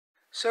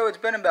So it's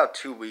been about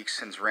 2 weeks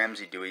since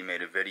Ramsey Dewey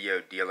made a video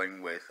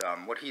dealing with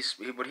what he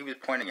was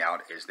pointing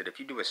out is that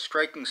if you do a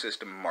striking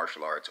system of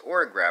martial arts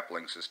or a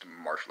grappling system of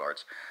martial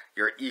arts,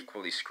 you're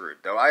equally screwed.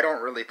 Though I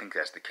don't really think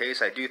that's the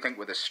case. I do think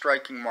with a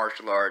striking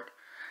martial art,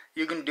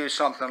 you can do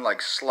something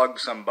like slug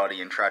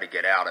somebody and try to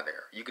get out of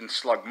there. You can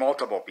slug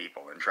multiple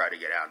people and try to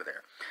get out of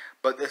there.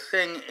 But the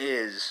thing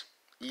is,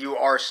 you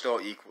are still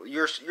equal.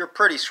 You're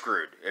pretty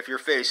screwed if you're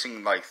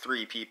facing like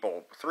three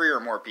or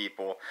more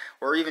people,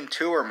 or even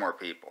two or more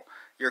people.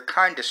 You're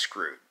kind of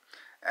screwed.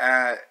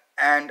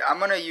 And I'm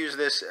going to use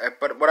this,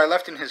 but what I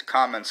left in his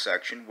comments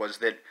section was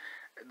that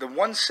the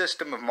one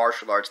system of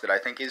martial arts that I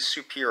think is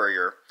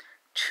superior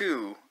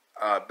to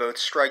both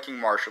striking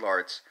martial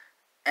arts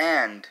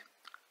and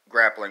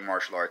grappling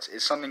martial arts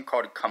is something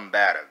called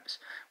combatives,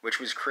 which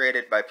was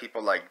created by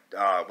people like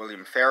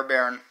William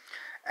Fairbairn.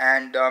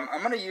 And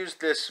I'm going to use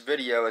this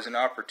video as an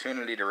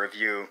opportunity to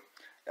review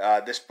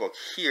this book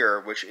here,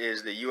 which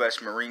is the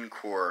U.S. Marine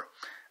Corps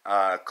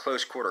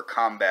Close Quarter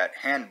Combat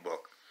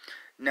Handbook.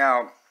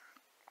 Now,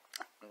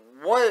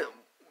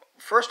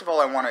 first of all,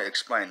 I want to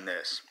explain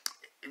this.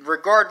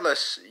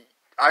 Regardless,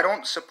 I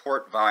don't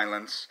support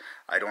violence.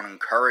 I don't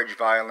encourage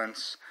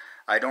violence.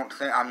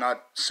 I'm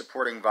not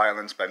supporting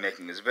violence by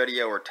making this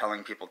video or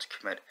telling people to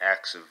commit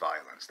acts of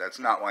violence. That's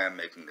not why I'm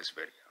making this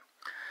video.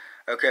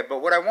 Okay,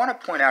 but what I want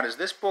to point out is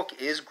this book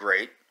is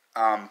great,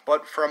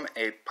 but from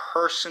a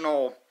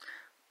personal,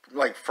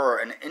 like for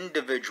an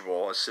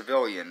individual, a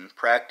civilian,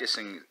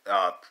 practicing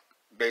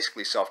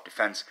basically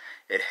self-defense,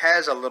 it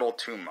has a little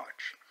too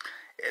much.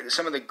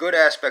 Some of the good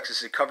aspects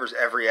is it covers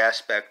every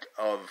aspect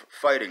of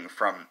fighting,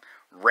 from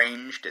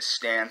range to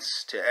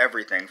stance to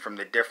everything, from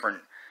the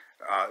different,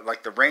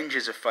 like the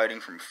ranges of fighting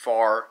from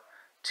far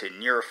to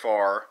near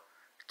far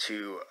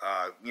to,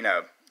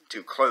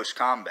 to close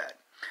combat.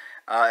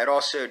 It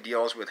also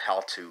deals with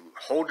how to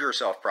hold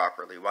yourself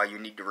properly, why you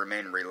need to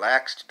remain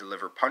relaxed to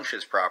deliver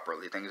punches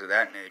properly, things of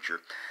that nature.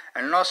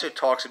 And it also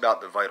talks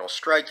about the vital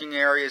striking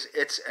areas.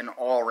 It's an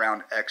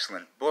all-around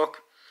excellent book,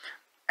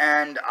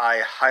 and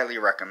I highly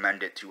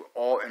recommend it to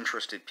all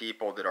interested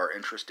people that are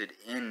interested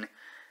in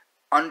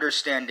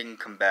understanding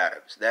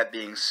combatives. That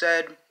being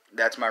said,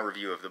 that's my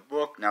review of the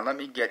book. Now let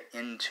me get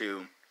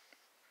into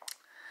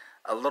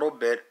a little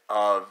bit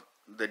of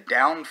the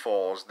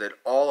downfalls that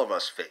all of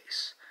us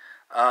face.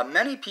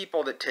 Many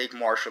people that take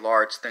martial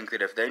arts think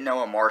that if they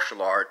know a martial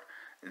art,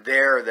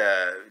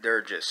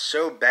 they're just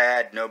so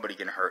bad nobody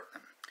can hurt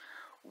them.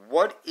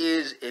 What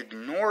is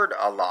ignored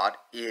a lot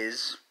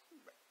is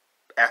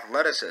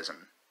athleticism.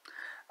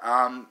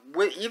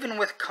 Even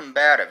with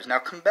combatives. Now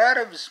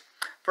combatives,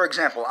 for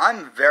example,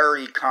 I'm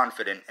very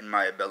confident in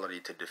my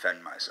ability to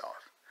defend myself.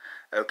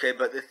 Okay,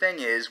 but the thing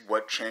is,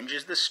 what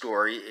changes the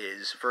story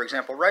is, for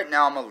example, right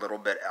now I'm a little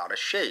bit out of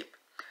shape.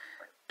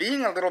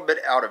 Being a little bit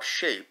out of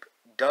shape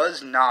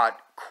does not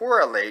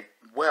correlate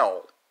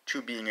well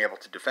to being able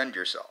to defend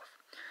yourself.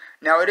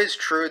 Now, it is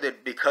true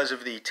that because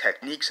of the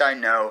techniques I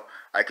know,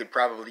 I could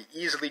probably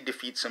easily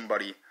defeat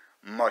somebody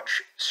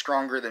much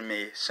stronger than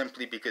me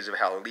simply because of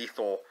how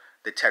lethal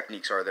the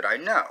techniques are that I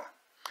know.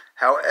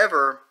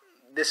 However,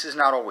 this is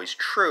not always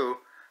true.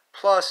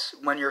 Plus,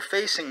 when you're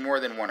facing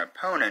more than one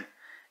opponent,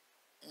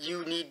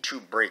 you need to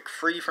break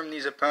free from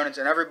these opponents,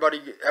 and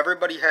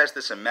everybody has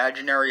this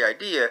imaginary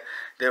idea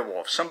that,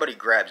 well, if somebody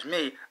grabs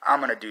me, I'm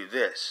going to do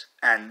this,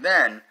 and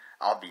then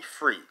I'll be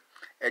free.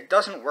 It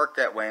doesn't work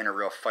that way in a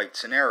real fight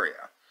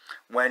scenario.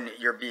 When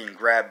you're being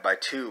grabbed by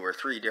 2 or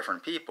 3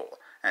 different people,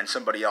 and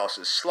somebody else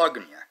is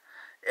slugging you,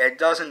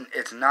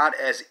 it's not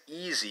as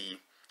easy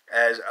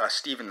as a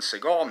Steven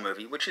Seagal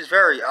movie, which is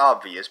very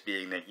obvious,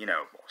 being that,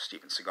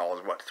 Steven Seagal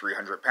is, what,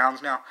 300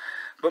 pounds now?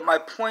 But my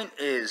point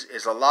is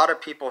a lot of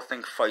people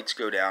think fights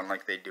go down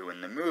like they do in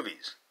the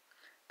movies.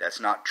 That's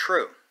not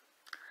true.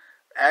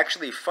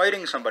 Actually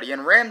fighting somebody,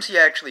 and Ramsey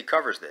actually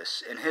covers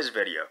this in his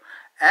video,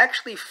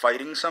 actually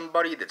fighting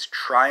somebody that's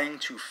trying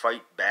to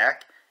fight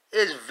back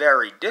is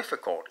very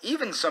difficult.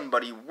 Even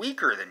somebody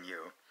weaker than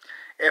you,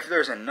 if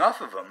there's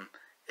enough of them,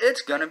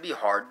 it's going to be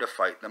hard to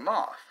fight them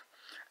off.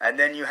 And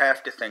then you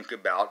have to think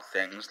about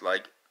things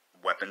like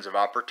weapons of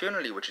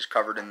opportunity, which is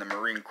covered in the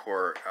Marine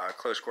Corps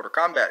Close Quarter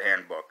Combat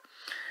Handbook.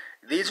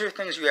 These are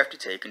things you have to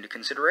take into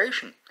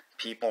consideration.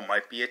 People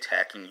might be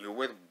attacking you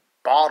with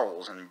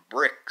bottles and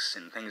bricks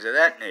and things of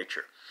that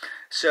nature.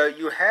 So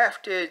you have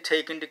to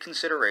take into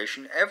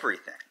consideration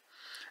everything.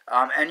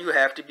 And you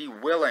have to be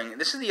willing.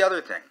 This is the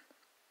other thing.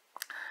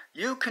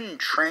 You can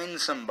train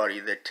somebody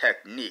the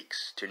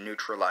techniques to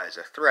neutralize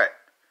a threat.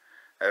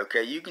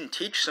 Okay, you can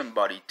teach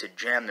somebody to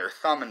jam their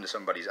thumb into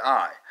somebody's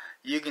eye.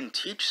 You can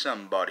teach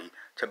somebody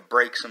to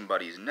break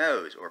somebody's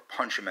nose or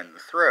punch them in the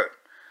throat.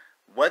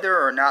 Whether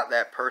or not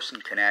that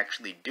person can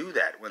actually do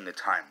that when the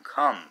time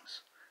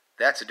comes,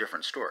 that's a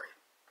different story.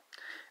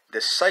 The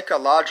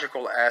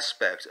psychological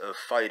aspect of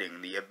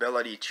fighting, the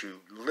ability to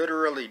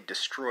literally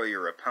destroy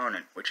your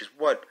opponent, which is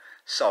what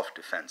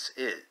self-defense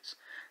is.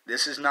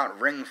 This is not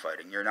ring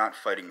fighting. You're not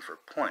fighting for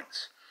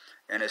points.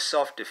 In a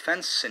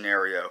self-defense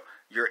scenario,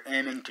 you're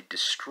aiming to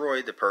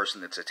destroy the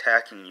person that's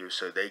attacking you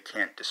so they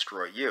can't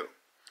destroy you.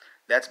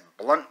 That's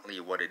bluntly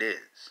what it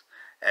is.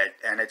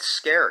 And it's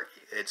scary.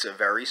 It's a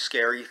very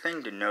scary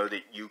thing to know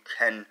that you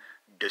can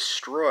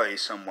destroy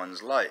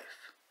someone's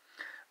life.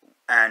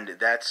 And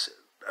that's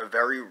a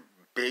very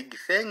big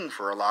thing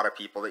for a lot of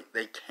people.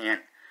 They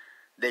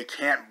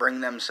can't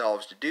bring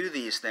themselves to do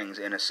these things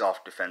in a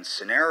self-defense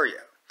scenario.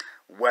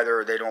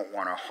 Whether they don't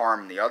want to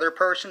harm the other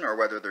person or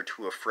whether they're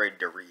too afraid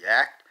to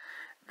react,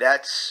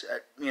 that's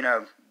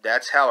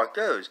how it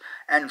goes.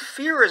 And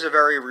fear is a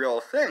very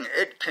real thing.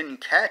 It can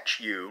catch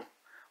you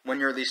when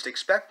you're least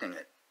expecting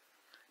it.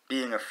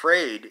 Being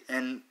afraid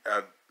in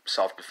a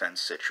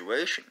self-defense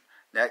situation,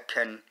 it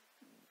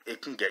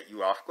can get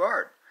you off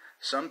guard.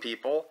 Some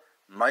people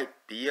might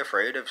be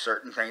afraid of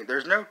certain things.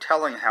 There's no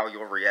telling how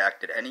you'll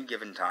react at any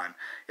given time.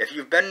 If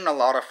you've been in a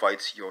lot of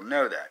fights, you'll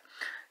know that.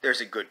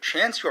 There's a good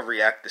chance you'll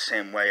react the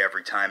same way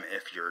every time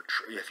if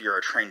you're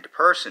a trained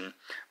person,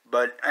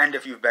 and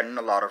if you've been in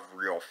a lot of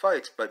real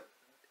fights. But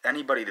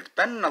anybody that's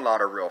been in a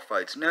lot of real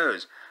fights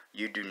knows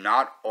you do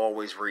not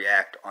always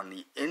react on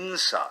the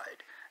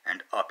inside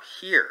and up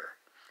here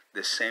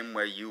the same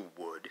way you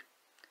would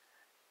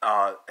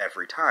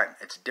every time.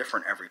 It's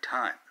different every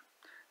time.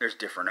 There's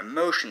different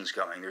emotions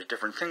going. There's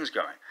different things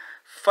going.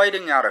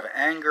 Fighting out of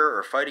anger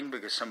or fighting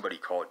because somebody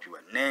called you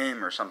a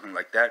name or something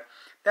like that,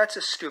 that's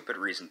a stupid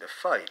reason to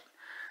fight.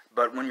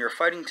 But when you're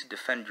fighting to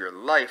defend your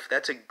life,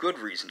 that's a good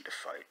reason to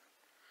fight.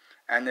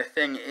 And the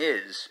thing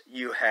is,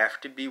 you have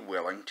to be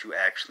willing to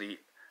actually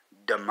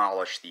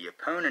demolish the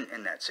opponent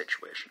in that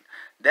situation.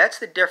 That's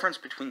the difference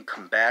between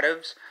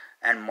combatives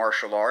and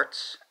martial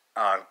arts,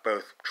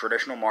 both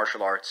traditional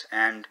martial arts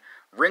and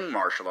ring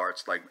martial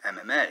arts like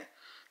MMA.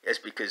 Is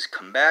because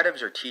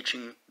combatives are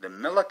teaching the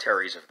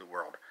militaries of the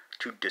world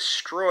to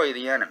destroy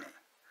the enemy.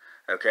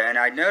 Okay, and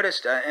I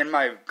noticed in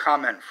my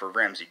comment for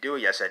Ramsey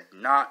Dewey, I said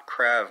not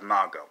Krav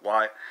Maga.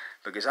 Why?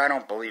 Because I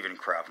don't believe in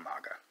Krav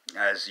Maga.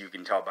 As you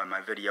can tell by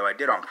my video I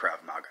did on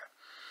Krav Maga.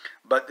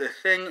 But the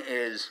thing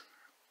is,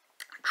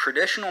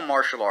 traditional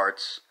martial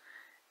arts,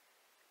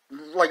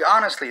 like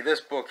honestly,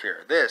 this book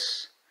here,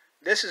 this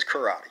is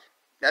karate.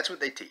 That's what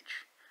they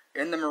teach.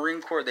 In the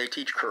Marine Corps, they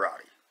teach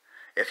karate.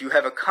 If you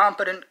have a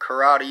competent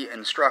karate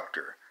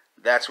instructor,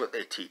 that's what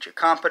they teach. A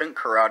competent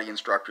karate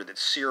instructor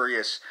that's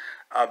serious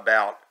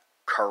about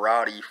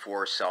karate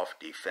for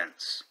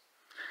self-defense.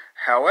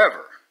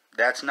 However,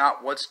 that's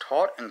not what's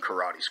taught in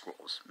karate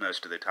schools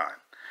most of the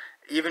time.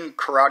 Even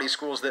karate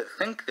schools that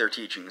think they're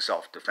teaching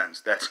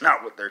self-defense, that's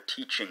not what they're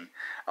teaching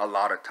a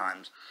lot of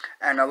times.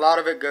 And a lot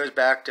of it goes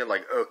back to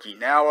like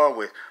Okinawa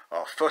with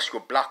first you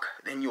block,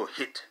 then you'll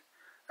hit.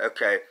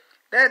 Okay.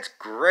 That's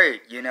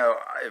great,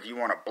 if you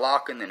want to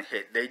block and then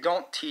hit. They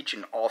don't teach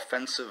an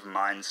offensive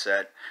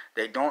mindset.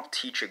 They don't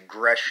teach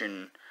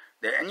aggression.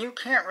 And you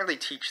can't really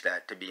teach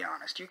that, to be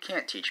honest. You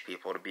can't teach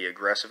people to be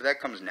aggressive.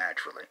 That comes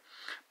naturally.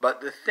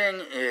 But the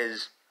thing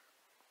is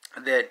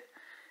that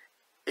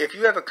if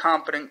you have a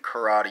competent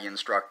karate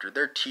instructor,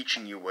 they're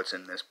teaching you what's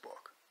in this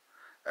book.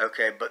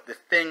 Okay, but the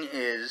thing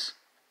is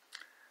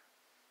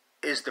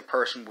the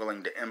person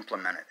willing to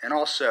implement it? And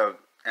also,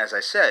 as I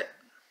said,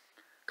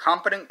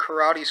 competent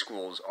karate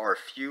schools are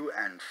few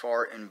and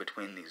far in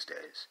between these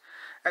days.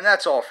 And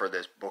that's all for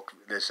this book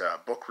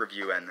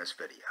review and this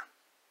video.